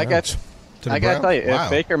to the Browns. I got to tell you, if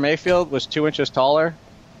Baker Mayfield was 2 inches taller,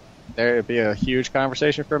 there would be a huge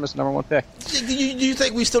conversation for him as the number 1 pick. Do you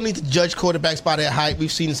think we still need to judge quarterbacks by their height?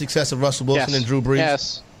 We've seen the success of Russell Wilson and Drew Brees.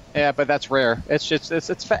 Yes. Yeah, but that's rare. It's just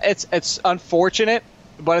it's unfortunate,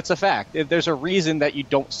 but it's a fact. There's a reason that you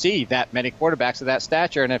don't see that many quarterbacks of that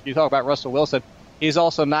stature. And if you talk about Russell Wilson, he's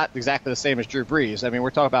also not exactly the same as Drew Brees. I mean, we're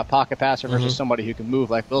talking about pocket passer versus somebody who can move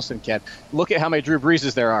like Wilson can. Look at how many Drew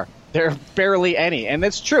Breeses there are. There are barely any. And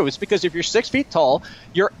that's true. It's because if you're 6 feet tall,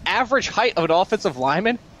 your average height of an offensive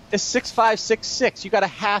lineman is 6'5", 6'6". You got a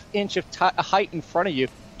half inch of height in front of you.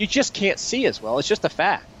 You just can't see as well. It's just a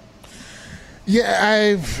fact.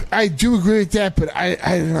 Yeah, I do agree with that, but I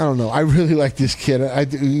don't know. I really like this kid.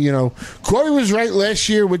 Corey was right last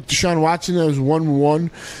year with Deshaun Watson. That was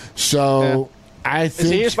 1-1. So I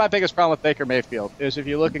think here's my biggest problem with Baker Mayfield is if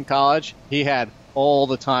you look in college, he had all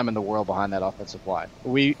the time in the world behind that offensive line.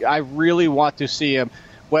 I really want to see him,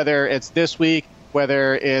 whether it's this week,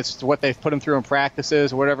 whether it's what they've put him through in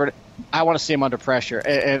practices or whatever. I want to see him under pressure,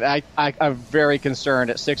 and I'm very concerned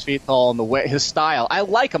at 6 feet tall and the way his style. I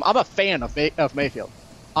like him. I'm a fan of Mayfield.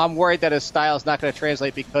 I'm worried that his style is not going to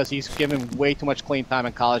translate because he's given way too much clean time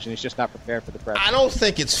in college and he's just not prepared for the pressure. I don't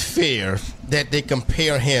think it's fair that they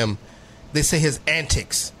compare him. They say his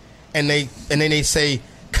antics, and then they say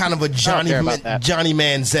kind of a Johnny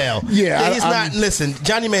Manziel. Yeah, he's not. Listen,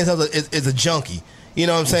 Johnny Manziel is a junkie. You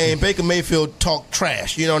know what I'm saying? Baker Mayfield talk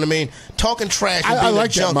trash. You know what I mean? Talking trash and being I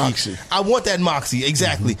like a junkie. that moxie. I want that moxie,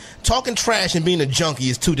 exactly. Talking trash and being a junkie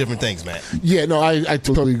is two different things, man. Yeah, no, I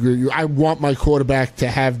totally agree with you. I want my quarterback to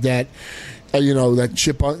have that, that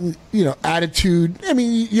chip on, attitude. I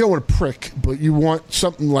mean, you don't want to prick, but you want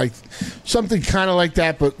something kind of like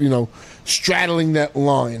that, but, straddling that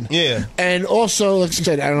line. Yeah. And also, like I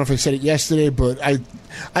said, I don't know if I said it yesterday, but I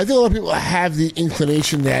think a lot of people have the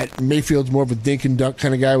inclination that Mayfield's more of a dink and dunk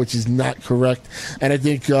kind of guy, which is not correct. And I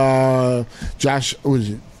think Josh, what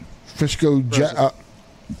is it? Frisco, the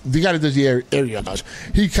guy that does the area,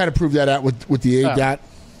 he kind of proved that out with the A-dot.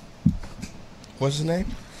 What's his name?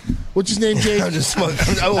 What's his name, Jake? I'm just I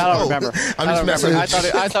don't remember. I'm just messing. I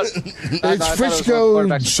thought it's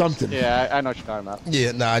Frisco something. Yeah, I know what you're talking about.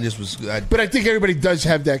 Yeah, I just was. But I think everybody does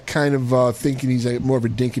have that kind of thinking he's more of a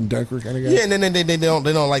dink and dunker kind of guy. Yeah, and then they don't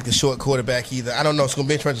like the short quarterback either. I don't know. It's going to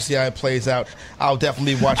be interesting to see how it plays out. I'll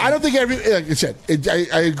definitely watch it. I don't think like I said,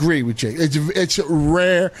 I agree with Jake. It's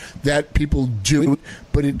rare that people do it,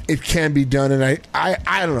 but it can be done, and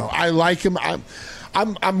I don't know. I like him.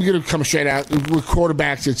 I'm going to come straight out. With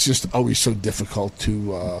quarterbacks, it's just always so difficult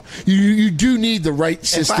to. You do need the right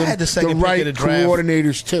system, If I had the second right pick of the draft,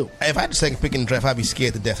 coordinators too. If I had the second pick in the draft, I'd be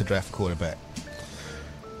scared to death to draft a quarterback.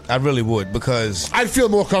 I really would, because I'd feel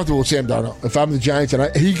more comfortable with Sam Darnold if I'm the Giants and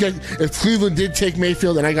if Cleveland did take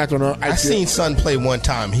Mayfield and I got to know. I seen Son play one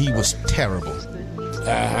time. He was terrible. But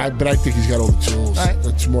I think he's got all the tools. All right.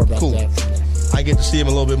 That's more about Cool. that. I get to see him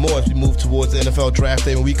a little bit more as we move towards the NFL draft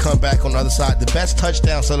day. When we come back on the other side, the best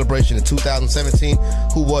touchdown celebration in 2017.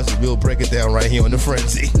 Who was it? We'll break it down right here on The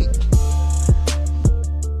Frenzy.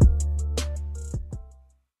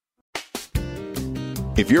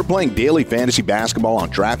 If you're playing daily fantasy basketball on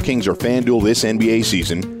DraftKings or FanDuel this NBA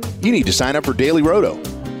season, you need to sign up for Daily Roto.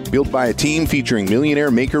 Built by a team featuring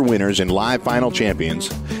millionaire maker winners and live final champions,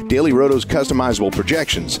 Daily Roto's customizable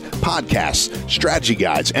projections, podcasts, strategy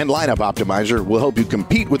guides, and lineup optimizer will help you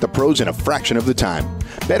compete with the pros in a fraction of the time.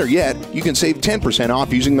 Better yet, you can save 10%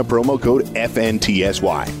 off using the promo code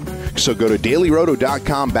FNTSY. So go to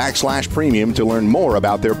dailyroto.com/premium to learn more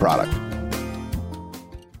about their product.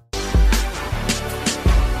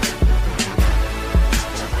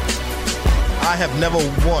 I have never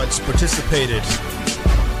once participated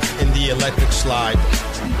in the electric slide.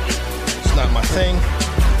 It's not my thing.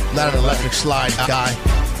 Not an electric slide guy.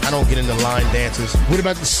 I don't get into line dances. What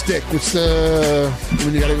about the stick? What's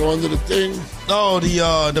when you got to go under the thing? Oh,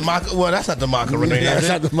 the Macarena. Well, that's not the Macarena. That's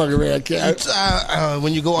not the Macarena.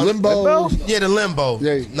 When you go on limbo. Yeah, the limbo.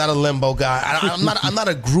 Yeah. Not a limbo guy. I'm not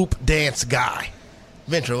a group dance guy.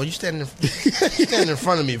 Ventra, are you standing in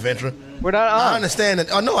front of me, Ventra? We're not on. I understand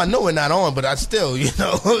that. Oh, no, I know we're not on, but I still,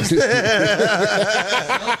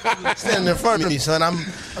 standing in front of me, son. I'm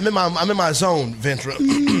in my zone, Ventra.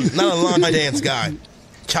 Not a line dance guy.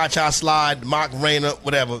 Cha-cha slide, Macarena,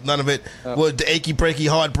 whatever. None of it. What the achy breaky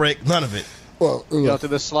hard break? None of it. Well, go to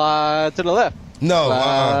the slide to the left. No,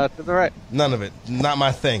 slide to the right. None of it. Not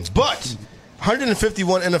my thing. But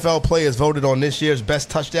 151 NFL players voted on this year's best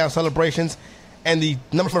touchdown celebrations. And the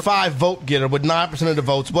number 5 vote getter with 9% of the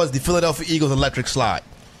votes was the Philadelphia Eagles electric slide.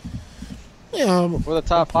 Yeah, we're the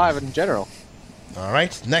top 5 in general. All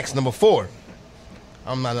right, next number 4.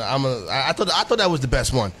 I thought that was the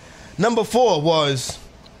best one. Number 4 was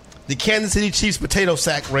the Kansas City Chiefs potato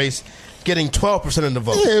sack race, getting 12% of the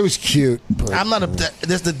vote. Yeah, it was cute. But,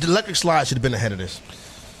 the electric slide should have been ahead of this.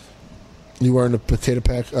 You wearing a potato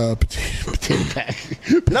pack? Potato pack.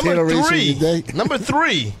 Number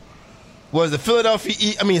 3 was the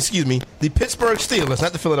the Pittsburgh Steelers,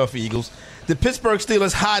 not the Philadelphia Eagles. The Pittsburgh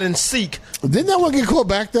Steelers hide and seek. Didn't that one get called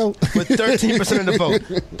back, though? With 13% of the vote.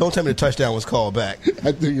 Don't tell me the touchdown was called back.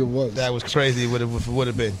 I think it was. That was crazy. It would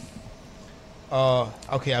have been.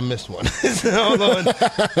 Okay, I missed one. Hold on.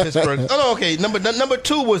 Pittsburgh. Oh, okay. Number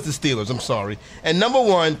 2 was the Steelers. I'm sorry. And number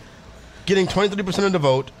 1, getting 23% of the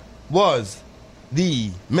vote, was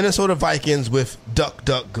the Minnesota Vikings with Duck,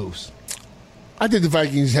 Duck, Goose. I think the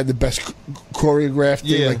Vikings had the best choreographed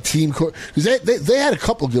thing, like team because they had a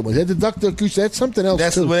couple good ones. They had the Duck Duck Goose. That's something else.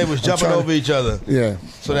 That's too. when they was jumping over each other. Yeah.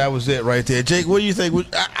 So that was it right there. Jake, what do you think?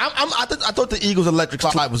 I thought the Eagles' electric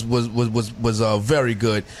slide was very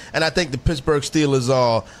good, and I think the Pittsburgh Steelers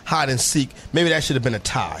hide and seek. Maybe that should have been a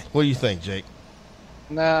tie. What do you think, Jake?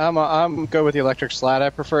 Nah, I'm good with the electric slide. I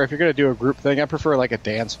prefer, if you're going to do a group thing, I prefer like a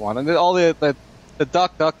dance one. And all the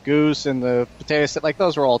Duck Duck Goose and the potato set, like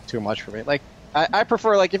those were all too much for me. Like. I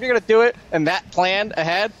prefer, like, if you're going to do it and that planned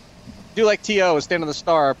ahead, do like T.O. and stand on the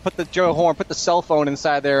star, put the Joe Horn, put the cell phone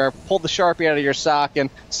inside there, or pull the Sharpie out of your sock and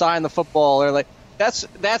sign the football, or like that's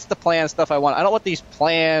the planned stuff I want. I don't want these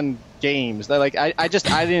planned games. They're like I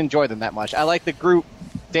didn't enjoy them that much. I like the group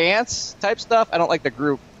dance type stuff. I don't like the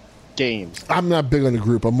group games. I'm not big on the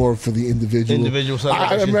group. I'm more for the individual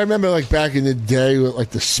celebration. I remember like back in the day with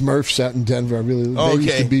like the Smurfs out in Denver. They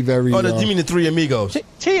used to be very. You mean the Three Amigos?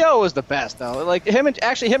 T.O. was the best though. Like him and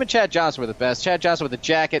Chad Johnson were the best. Chad Johnson with the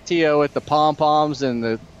jacket, T.O. with the pom poms and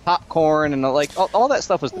the popcorn and like all that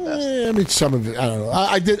stuff was the best. I mean, some of it. I don't know.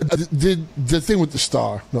 I did the thing with the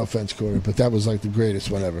star. No offense, Corey, but that was like the greatest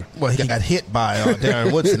one ever. Well, he got hit by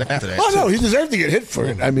Darren Woodson after that. Oh no, he deserved to get hit for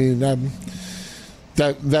it. I mean.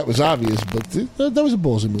 That was obvious, but that was a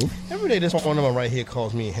ballsy move. Every day, this one of them right here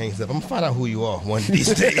calls me and hangs up. I'm going to find out who you are one of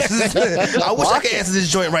these days. I wish I could answer this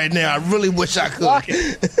joint right now. I really wish I could.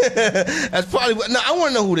 That's probably. No, I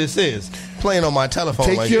want to know who this is. Playing on my telephone.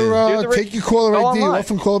 Take your caller ID off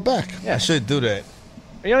and call it back. Yeah, I should do that.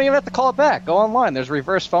 You don't even have to call it back. Go online. There's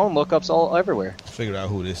reverse phone lookups all everywhere. Figure out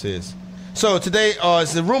who this is. So today,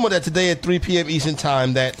 it's a rumor that today at 3 p.m. Eastern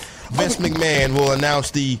Time that Vince McMahon will announce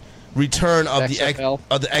the return of the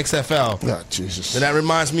XFL. Oh, Jesus. And that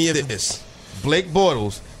reminds me of this. Blake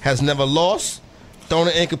Bortles has never lost, thrown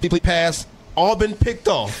an incomplete pass, or been picked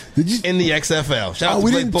off in the XFL. Shout out to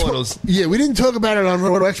Blake Bortles. We didn't talk about it on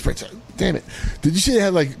Roto Experts. Damn it. Did you say they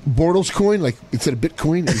had like Bortles coin? Like instead of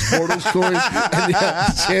Bitcoin, it was Bortles coin? And they had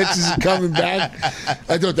the chances of coming back?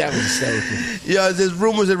 I thought that was hysterical. Yeah, there's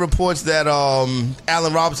rumors and reports that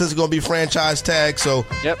Allen Robinson's going to be franchise tagged, so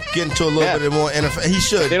get into a little bit more NFL. He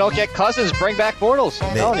should. If they don't get Cousins, bring back Bortles.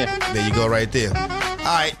 I'm telling you. There you go right there. All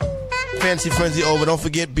right. Fantasy Frenzy over. Don't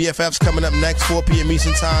forget, BFF's coming up next, 4 p.m.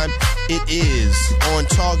 Eastern Time. It is On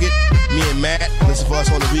Target. Me and Matt. Listen for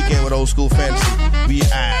us on the weekend with Old School Fantasy. We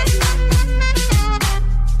out.